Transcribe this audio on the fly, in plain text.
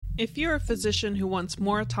If you're a physician who wants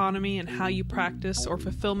more autonomy in how you practice or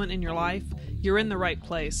fulfillment in your life, you're in the right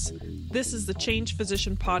place. This is the Change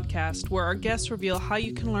Physician podcast, where our guests reveal how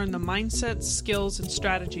you can learn the mindsets, skills, and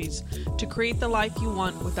strategies to create the life you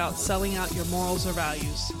want without selling out your morals or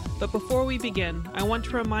values. But before we begin, I want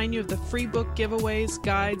to remind you of the free book giveaways,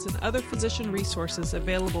 guides, and other physician resources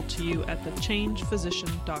available to you at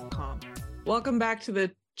thechangephysician.com. Welcome back to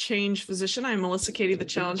the Change Physician. I'm Melissa Cady, the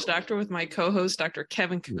Challenge Doctor, with my co-host, Dr.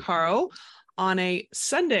 Kevin Caccaro, on a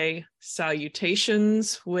Sunday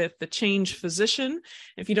Salutations with the Change Physician.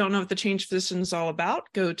 If you don't know what the Change Physician is all about,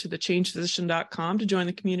 go to thechangephysician.com to join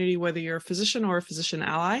the community, whether you're a physician or a physician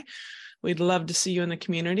ally. We'd love to see you in the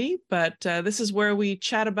community, but this is where we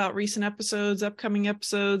chat about recent episodes, upcoming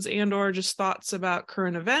episodes, and or just thoughts about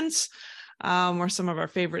current events. Or some of our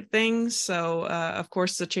favorite things. So, of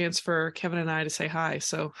course, the chance for Kevin and I to say hi.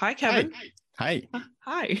 So, hi, Kevin. Hi.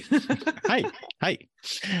 Hi. Hi.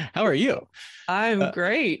 How are you? I'm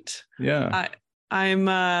great. Yeah. I'm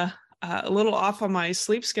a little off on my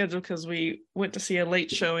sleep schedule because we went to see a late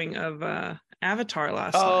showing of Avatar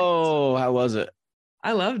last night. Oh, how was it?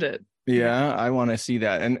 I loved it. Yeah, I want to see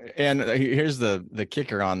that. And here's the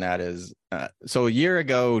kicker on that is, so a year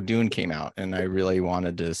ago, Dune came out, and I really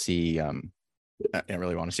wanted to see. I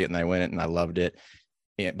really want to see it, and I went and I loved it.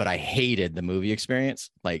 But I hated the movie experience.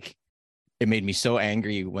 Like, it made me so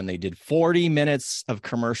angry when they did 40 minutes of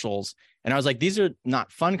commercials, and I was like, these are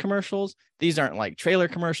not fun commercials. These aren't like trailer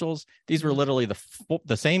commercials. These were literally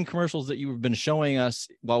the same commercials that you've been showing us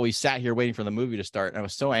while we sat here waiting for the movie to start. And I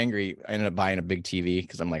was so angry. I ended up buying a big TV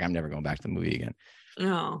because I'm like, I'm never going back to the movie again.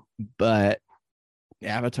 No. But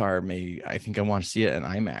Avatar, I think I want to see it in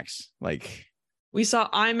IMAX. Like, we saw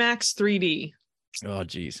IMAX 3D. Oh,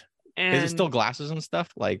 geez. And is it still glasses and stuff?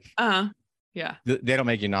 Like, yeah. They don't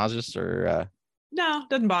make you nauseous or? No,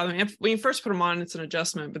 doesn't bother me. When you first put them on, it's an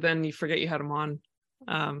adjustment, but then you forget you had them on.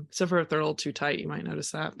 Except for if they're a little too tight, you might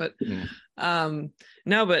notice that. But yeah,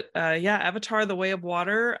 Avatar: The Way of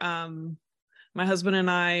Water. My husband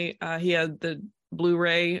and I, he had the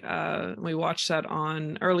Blu-ray. We watched that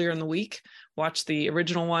on earlier in the week. Watched the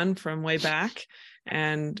original one from way back,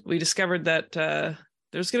 and we discovered that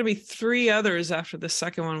there's going to be 3 others after the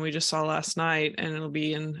second one we just saw last night, and it'll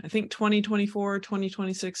be in, I think, 2024,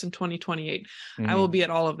 2026, and 2028. I will be at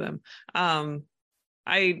all of them. I'm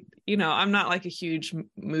not like a huge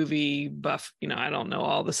movie buff. I don't know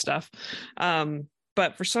all the stuff.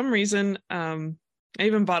 But for some reason, I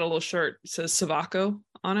even bought a little shirt. It says Savako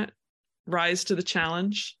on it. Rise to the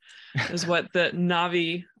challenge is what the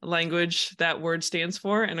Na'vi language, that word, stands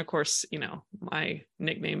for. And of course, my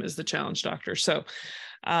nickname is the Challenge Doctor. So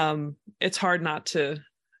it's hard not to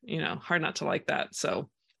like that. So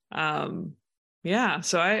so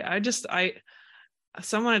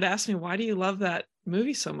someone had asked me, why do you love that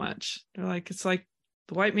movie so much? They're like, it's like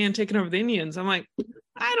the white man taking over the Indians. I'm like,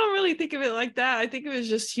 I don't really think of it like that. I think of it as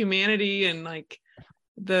just humanity and like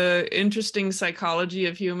the interesting psychology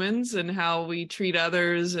of humans and how we treat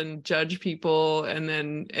others and judge people, and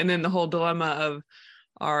then the whole dilemma of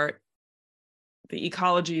the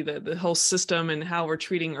ecology, the whole system, and how we're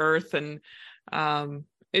treating Earth. And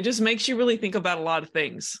it just makes you really think about a lot of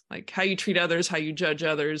things, like how you treat others, how you judge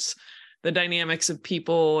others, the dynamics of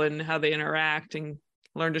people and how they interact, and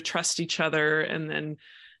learn to trust each other. And then,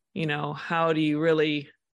 how do you really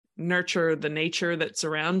nurture the nature that's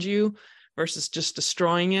around you versus just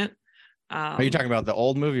destroying it. Are you talking about the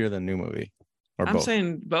old movie or the new movie? Or I'm both?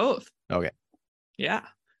 saying both. Okay. Yeah.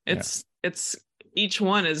 It's each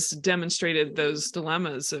one has demonstrated those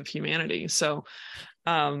dilemmas of humanity. So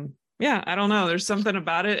I don't know. There's something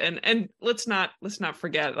about it. And let's not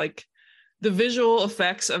forget, like, the visual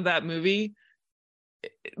effects of that movie,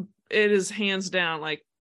 it is hands down like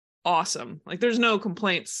awesome. Like, there's no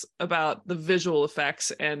complaints about the visual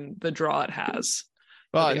effects and the draw it has.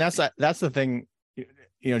 Well, and that's the thing,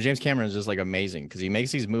 James Cameron is just like amazing because he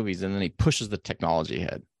makes these movies and then he pushes the technology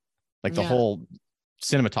ahead, like the whole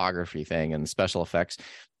cinematography thing and special effects,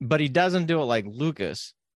 but he doesn't do it like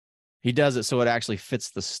Lucas. He does it so it actually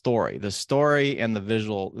fits the story and the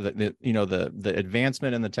visual, the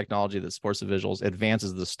advancement in the technology that supports the visuals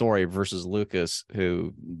advances the story versus Lucas,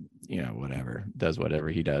 who, whatever, does whatever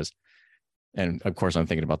he does. And of course, I'm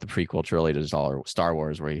thinking about the prequel trilogy to Star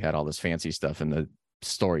Wars, where he had all this fancy stuff and the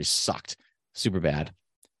story sucked super bad.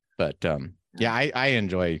 But I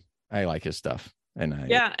like his stuff.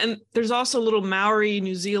 And there's also a little Maori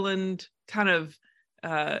New Zealand kind of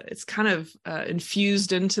it's kind of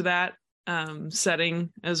infused into that setting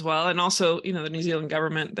as well. And also, the New Zealand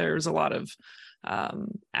government, there's a lot of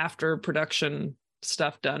after production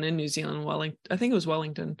stuff done in New Zealand, Wellington. I think it was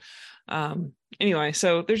Wellington. Anyway,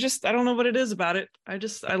 so there's just, I don't know what it is about it.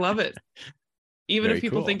 I love it. Even Very if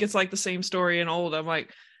people cool. think it's like the same story and old, I'm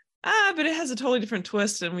like, but it has a totally different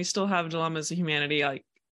twist, and we still have dilemmas of humanity. Like,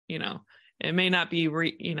 you know, it may not be,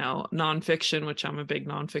 nonfiction, which I'm a big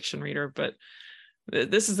nonfiction reader, but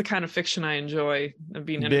this is the kind of fiction I enjoy, of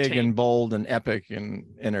being entertained. Big and bold and epic and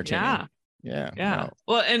entertaining. Yeah. Wow.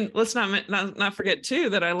 Well, and let's not forget too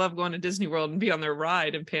that I love going to Disney World and be on their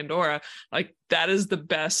ride in Pandora. Like, that is the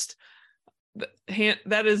best. I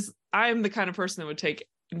am the kind of person that would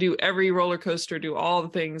do every roller coaster, do all the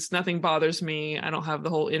things. Nothing bothers me. I don't have the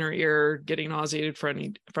whole inner ear getting nauseated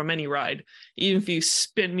from any ride. Even if you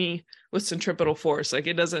spin me with centripetal force, like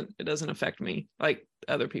it doesn't affect me like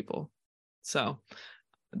other people. So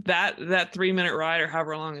that 3-minute ride, or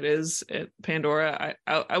however long it is at Pandora,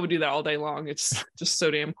 I would do that all day long. It's just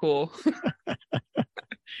so damn cool.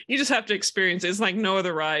 You just have to experience it. It's like no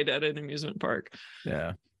other ride at an amusement park.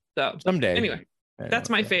 Yeah. So someday. Anyway, that's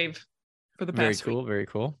my fave for the past week. Very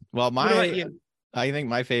cool. Well, I think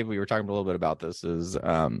my fave, we were talking a little bit about this, is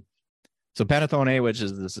so panettone, which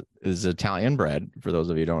is Italian bread. For those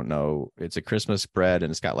of you who don't know, it's a Christmas bread,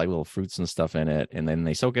 and it's got like little fruits and stuff in it, and then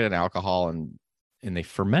they soak it in alcohol and they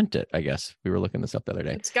ferment it. I guess we were looking this up the other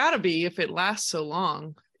day. It's got to be, if it lasts so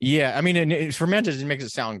long. Yeah, I mean, it's fermented. It makes it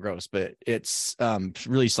sound gross, but it's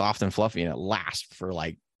really soft and fluffy, and it lasts for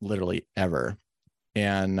like literally ever.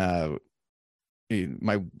 And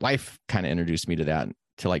my wife kind of introduced me to that,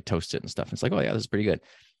 to like toast it and stuff. It's like, oh yeah, this is pretty good.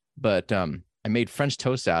 But I made French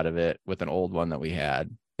toast out of it with an old one that we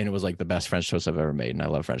had, and it was like the best French toast I've ever made. And I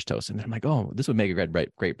love French toast. And I'm like, oh, this would make a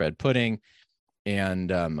great bread pudding.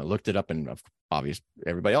 And I looked it up, and obviously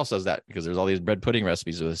everybody else does that because there's all these bread pudding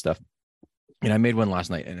recipes with this stuff. And I made one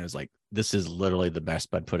last night, and it was like, this is literally the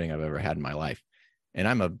best bread pudding I've ever had in my life. And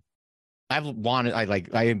I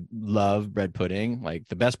love bread pudding. Like,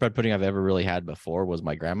 the best bread pudding I've ever really had before was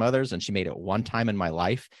my grandmother's, and she made it one time in my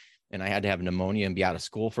life, and I had to have pneumonia and be out of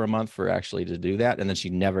school for a month for actually to do that. And then she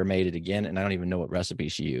never made it again. And I don't even know what recipe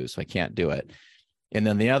she used, so I can't do it. And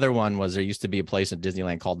then the other one was, there used to be a place in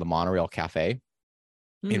Disneyland called the Monorail Cafe.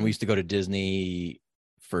 And we used to go to Disney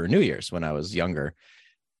for New Year's when I was younger.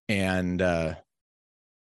 And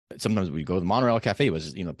sometimes we'd go to the Monorail Cafe. It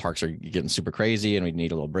was, parks are getting super crazy and we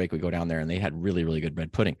need a little break. We go down there, and they had really, really good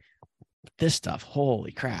bread pudding. But this stuff,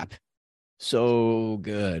 holy crap. So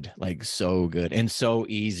good, like so good and so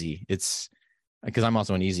easy. It's because I'm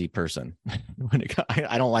also an easy person.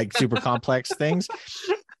 I don't like super complex things.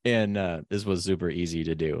 And this was super easy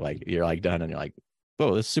to do. Like, you're like done and you're like,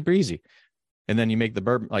 whoa, this is super easy. And then you make the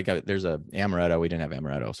bourbon, like there's a amaretto. We didn't have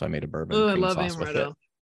amaretto, so I made a bourbon. Oh, I love amaretto.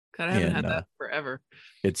 God, I haven't had that forever.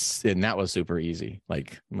 And that was super easy.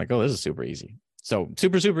 Like, I'm like, oh, this is super easy. So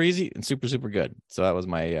super, super easy and super, super good. So that was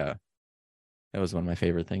one of my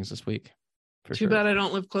favorite things this week. Too bad I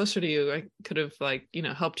don't live closer to you. I could have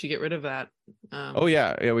helped you get rid of that. Oh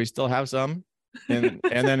yeah, we still have some. And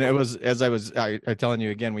then it was, as I was telling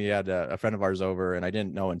you again, we had a friend of ours over, and I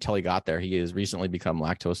didn't know until he got there, he has recently become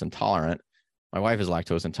lactose intolerant. My wife is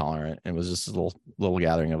lactose intolerant, and it was just a little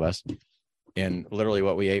gathering of us. And literally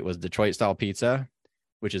what we ate was Detroit style pizza,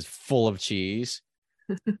 which is full of cheese.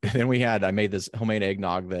 And then I made this homemade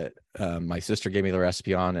eggnog that my sister gave me the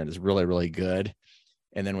recipe on, and it's really, really good.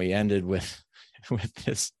 And then we ended with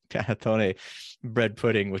this panettone bread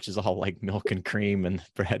pudding, which is all like milk and cream and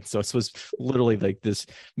bread. So it was literally like this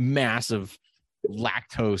massive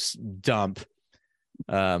lactose dump.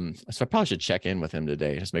 So I probably should check in with him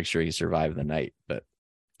today, just make sure he survived the night. But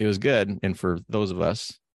it was good. And for those of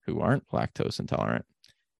us who aren't lactose intolerant,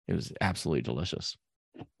 it was absolutely delicious.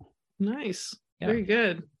 Nice. Yeah. Very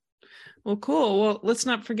good. Well, cool. Well, let's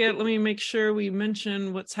not forget, let me make sure we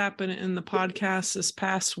mention what's happened in the podcast this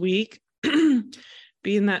past week.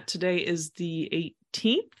 Being that today is the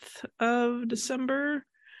 18th of December.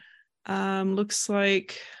 Looks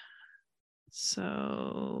like,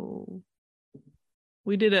 so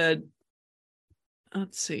we did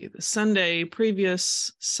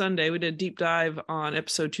previous Sunday, we did a deep dive on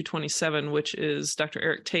episode 227, which is Dr.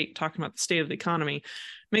 Eric Tate talking about the state of the economy.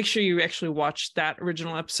 Make sure you actually watch that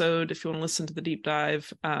original episode if you want to listen to the deep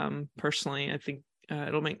dive. Personally, I think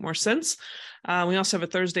it'll make more sense. We also have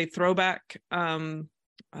a Thursday throwback.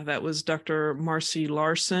 That was Dr. Marcy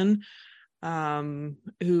Larson,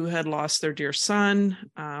 who had lost their dear son.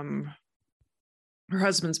 Her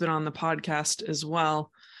husband's been on the podcast as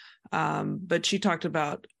well. But she talked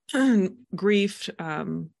about grief,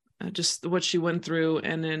 just what she went through,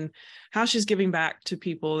 and then how she's giving back to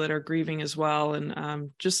people that are grieving as well.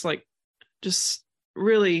 And just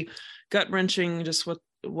really gut-wrenching, just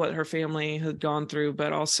what her family had gone through,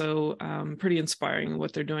 but also pretty inspiring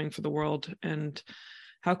what they're doing for the world and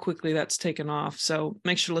how quickly that's taken off. So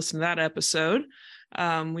make sure to listen to that episode.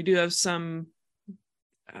 We do have some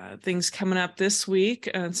things coming up this week.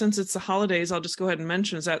 And since it's the holidays, I'll just go ahead and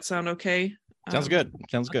mention. Does that sound okay? Sounds good.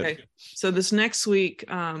 Sounds good. Okay. So this next week,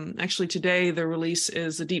 actually today, the release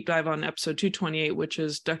is a deep dive on episode 228, which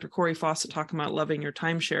is Dr. Corey Fawcett talking about loving your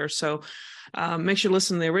timeshare. So make sure to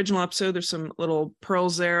listen to the original episode. There's some little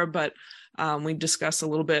pearls there, but we discuss a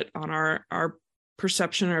little bit on our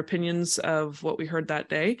perception or opinions of what we heard that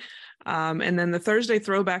day. And then the Thursday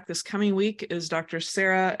throwback this coming week is Dr.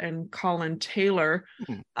 Sarah and Colin Taylor.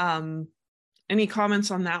 Any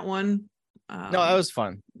comments on that one? No, that was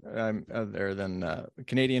fun. Other than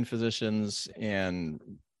Canadian physicians, and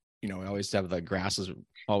we always have the grass is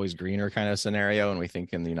always greener kind of scenario, and we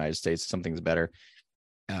think in the United States something's better.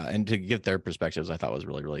 And to get their perspectives, I thought was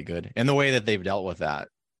really, really good. And the way that they've dealt with that,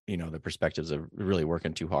 the perspectives of really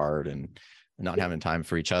working too hard and not having time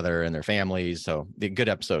for each other and their families. So the good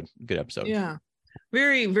episode. Yeah,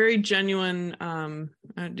 very, very genuine.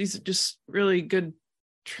 These are just really good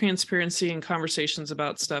transparency and conversations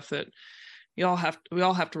about stuff that we all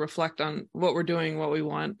have to reflect on what we're doing, what we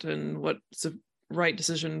want, and what's the right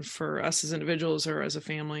decision for us as individuals or as a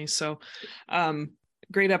family. So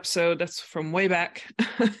great episode. That's from way back.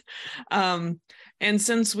 And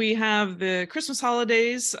since we have the Christmas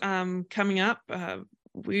holidays coming up,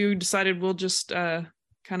 we decided we'll just kind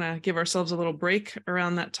of give ourselves a little break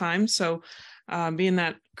around that time. So being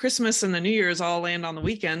that Christmas and the New Year's all land on the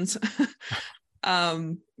weekends,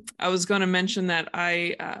 I was going to mention that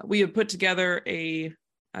we have put together a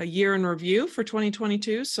year in review for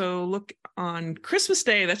 2022. So look on Christmas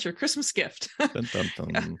Day. That's your Christmas gift. Dun, dun,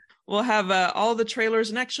 dun. We'll have all the trailers,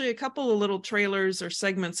 and actually a couple of little trailers or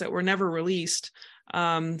segments that were never released.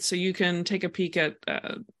 So you can take a peek at,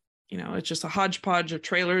 it's just a hodgepodge of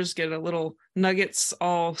trailers, get a little nuggets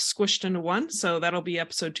all squished into one. So that'll be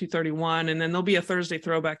episode 231. And then there'll be a Thursday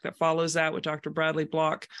throwback that follows that with Dr. Bradley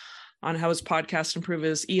Block on how his podcast improve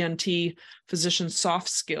his ENT physician soft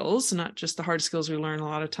skills, not just the hard skills we learn a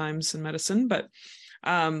lot of times in medicine, but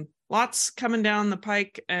lots coming down the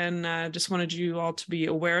pike. And just wanted you all to be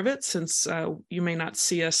aware of it, since you may not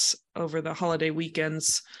see us over the holiday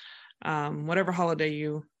weekends, whatever holiday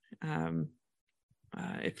you,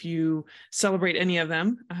 if you celebrate any of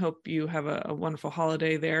them. I hope you have a wonderful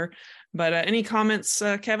holiday there. But any comments,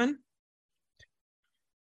 Kevin?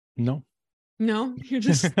 No. No, you're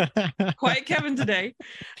just quiet Kevin today.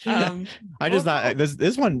 I just thought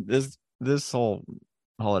this whole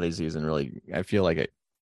holiday season really, I feel like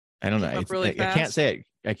I don't know. Really I can't say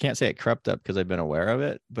it crept up because I've been aware of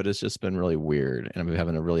it, but it's just been really weird. And I'm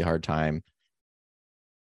having a really hard time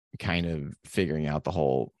kind of figuring out the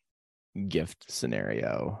whole gift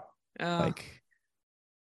scenario. Yeah,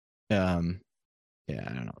 I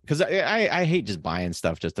don't know. Cause I hate just buying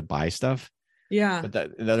stuff just to buy stuff. Yeah. But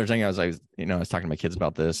the other thing I was talking to my kids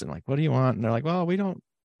about this, and like, what do you want? And they're like, well, we don't.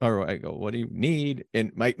 Or I go, what do you need?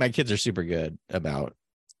 And my kids are super good about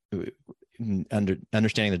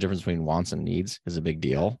understanding the difference between wants and needs is a big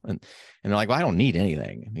deal. And they're like, well, I don't need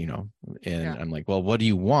anything, And I'm like, well, what do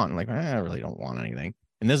you want? I'm like, I really don't want anything.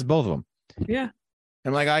 And this is both of them. Yeah.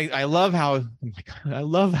 And like, I love how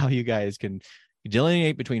you guys can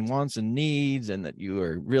delineate between wants and needs, and that you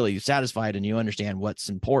are really satisfied and you understand what's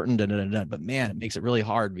important. But man, it makes it really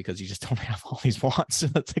hard because you just don't have all these wants.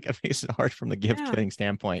 It's like, it makes it hard from the gift giving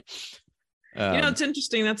standpoint. It's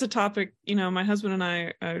interesting. That's a topic, my husband and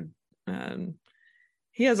I,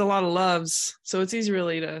 he has a lot of loves, so it's easy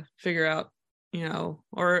really to figure out,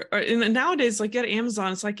 or and nowadays, like at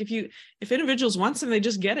Amazon, it's like if individuals want something, they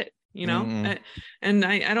just get it, Mm-hmm. And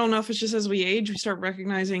I don't know if it's just as we age, we start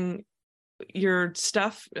recognizing your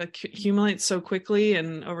stuff accumulates so quickly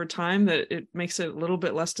and over time that it makes it a little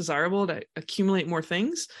bit less desirable to accumulate more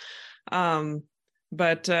things.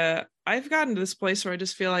 But I've gotten to this place where I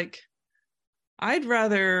just feel like I'd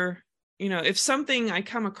rather, if I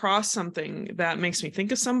come across something that makes me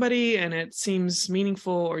think of somebody and it seems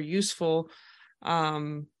meaningful or useful,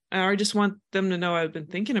 or I just want them to know I've been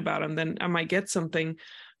thinking about them, then I might get something.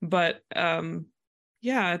 But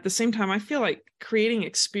at the same time, I feel like creating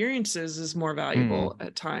experiences is more valuable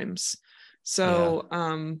at times. So,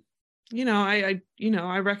 I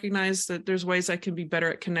recognize that there's ways I can be better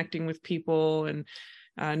at connecting with people and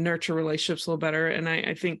nurture relationships a little better. And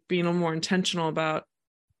I think being a little more intentional about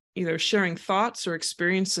either sharing thoughts or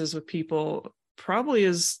experiences with people probably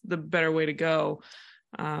is the better way to go.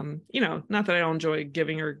 Not that I don't enjoy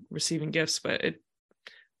giving or receiving gifts, but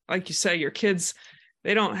like you say, your kids,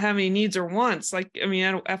 they don't have any needs or wants. Like, I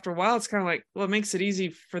mean, after a while, it's kind of like, well, it makes it easy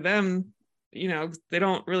for them. You know, they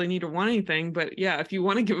don't really need or want anything, but yeah, if you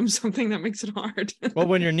want to give them something, that makes it hard. Well,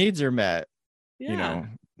 when your needs are met, Yeah. you know,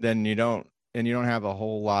 then you don't have a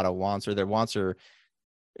whole lot of wants, or their wants are,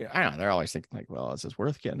 I don't know, they're always thinking like, well, is this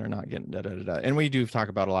worth getting or not getting, da, da, da, da. And we do talk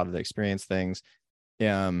about a lot of the experience things.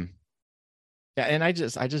 Yeah. And I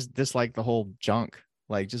just dislike the whole junk,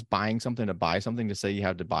 like just buying something to buy something to say you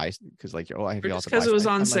have to buy, because like, oh, I have just because it was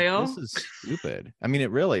on sale. Like, this is stupid. I mean,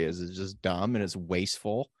 it really is. It's just dumb and it's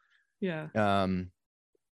wasteful. Yeah.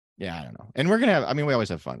 Yeah, I don't know. And we're gonna have, I mean, we always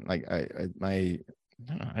have fun. Like I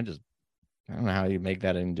don't know how you make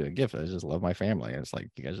that into a gift. I just love my family. It's like,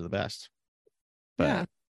 you guys are the best. But yeah.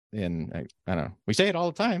 And I don't know. We say it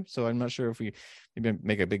all the time, so I'm not sure if we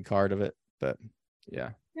make a big card of it. But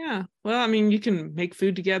yeah. Yeah. Well, I mean, you can make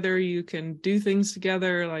food together. You can do things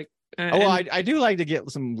together. Like, I do like to get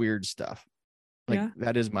some weird stuff. Like, yeah.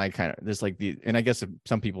 That is my kind of, this, like and I guess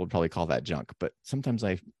some people would probably call that junk, but sometimes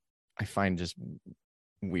I find just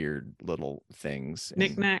weird little things.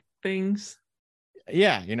 Knick-knack things.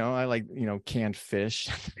 Yeah. You know, I like, canned fish,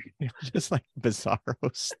 just like bizarro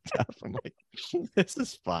stuff. I'm like, this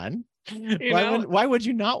is fun. Why would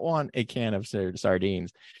you not want a can of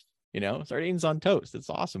sardines? Sardines on toast. It's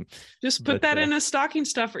awesome. Just put that in a stocking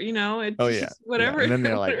stuffer, it's whatever. Yeah. And then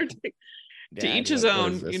they're like, to each his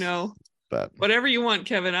own, but whatever you want,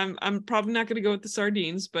 Kevin. I'm probably not going to go with the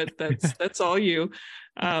sardines, but that's all you.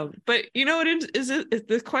 But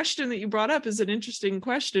the question that you brought up is an interesting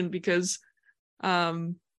question, because,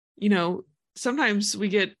 sometimes we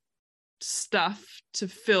get stuff to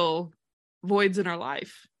fill voids in our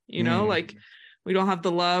life, like we don't have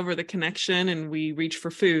the love or the connection, and we reach for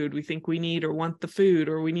food. We think we need or want the food,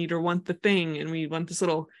 or we need or want the thing, and we want this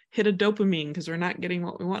little hit of dopamine because we're not getting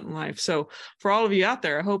what we want in life. So for all of you out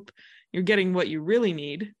there, I hope you're getting what you really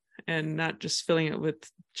need and not just filling it with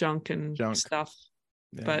junk and stuff.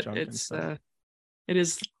 Yeah, but it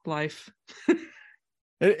is life.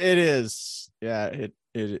 It is. Yeah, it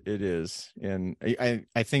is. And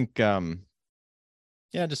I think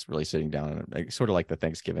just really sitting down and sort of like the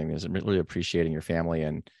Thanksgiving is really appreciating your family.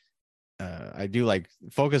 And I do like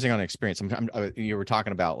focusing on experience. You were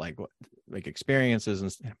talking about like experiences,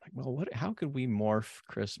 and I'm like, well, how could we morph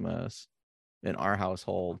Christmas in our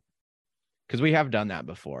household? Because we have done that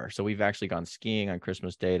before. So we've actually gone skiing on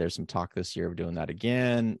Christmas Day. There's some talk this year of doing that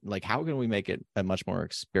again. Like, how can we make it a much more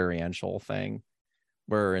experiential thing,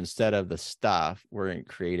 where instead of the stuff, we're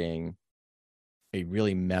creating a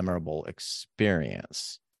really memorable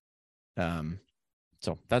experience?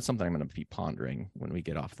 So that's something I'm going to be pondering when we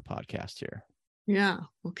get off the podcast here. Yeah,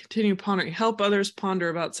 we'll continue pondering. Help others ponder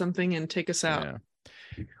about something and take us out. Yeah.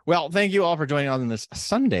 Well, thank you all for joining us on this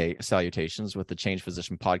Sunday Salutations with the Change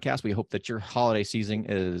Physician podcast. We hope that your holiday season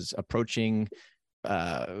is approaching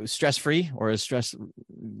stress-free, or as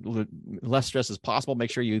less stress as possible.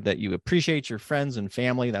 Make sure that you appreciate your friends and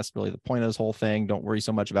family. That's really the point of this whole thing. Don't worry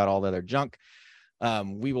so much about all the other junk.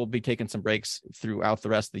 We will be taking some breaks throughout the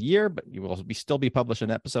rest of the year, but you will still be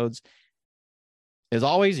publishing episodes. As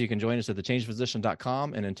always, you can join us at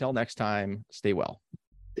thechangephysician.com. And until next time, stay well.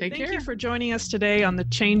 Thank you for joining us today on the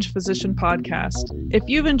Change Physician podcast. If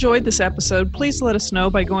you've enjoyed this episode, please let us know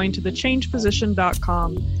by going to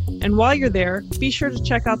thechangephysician.com. And while you're there, be sure to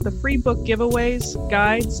check out the free book giveaways,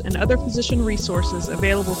 guides, and other physician resources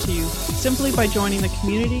available to you simply by joining the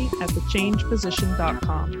community at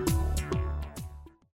thechangephysician.com.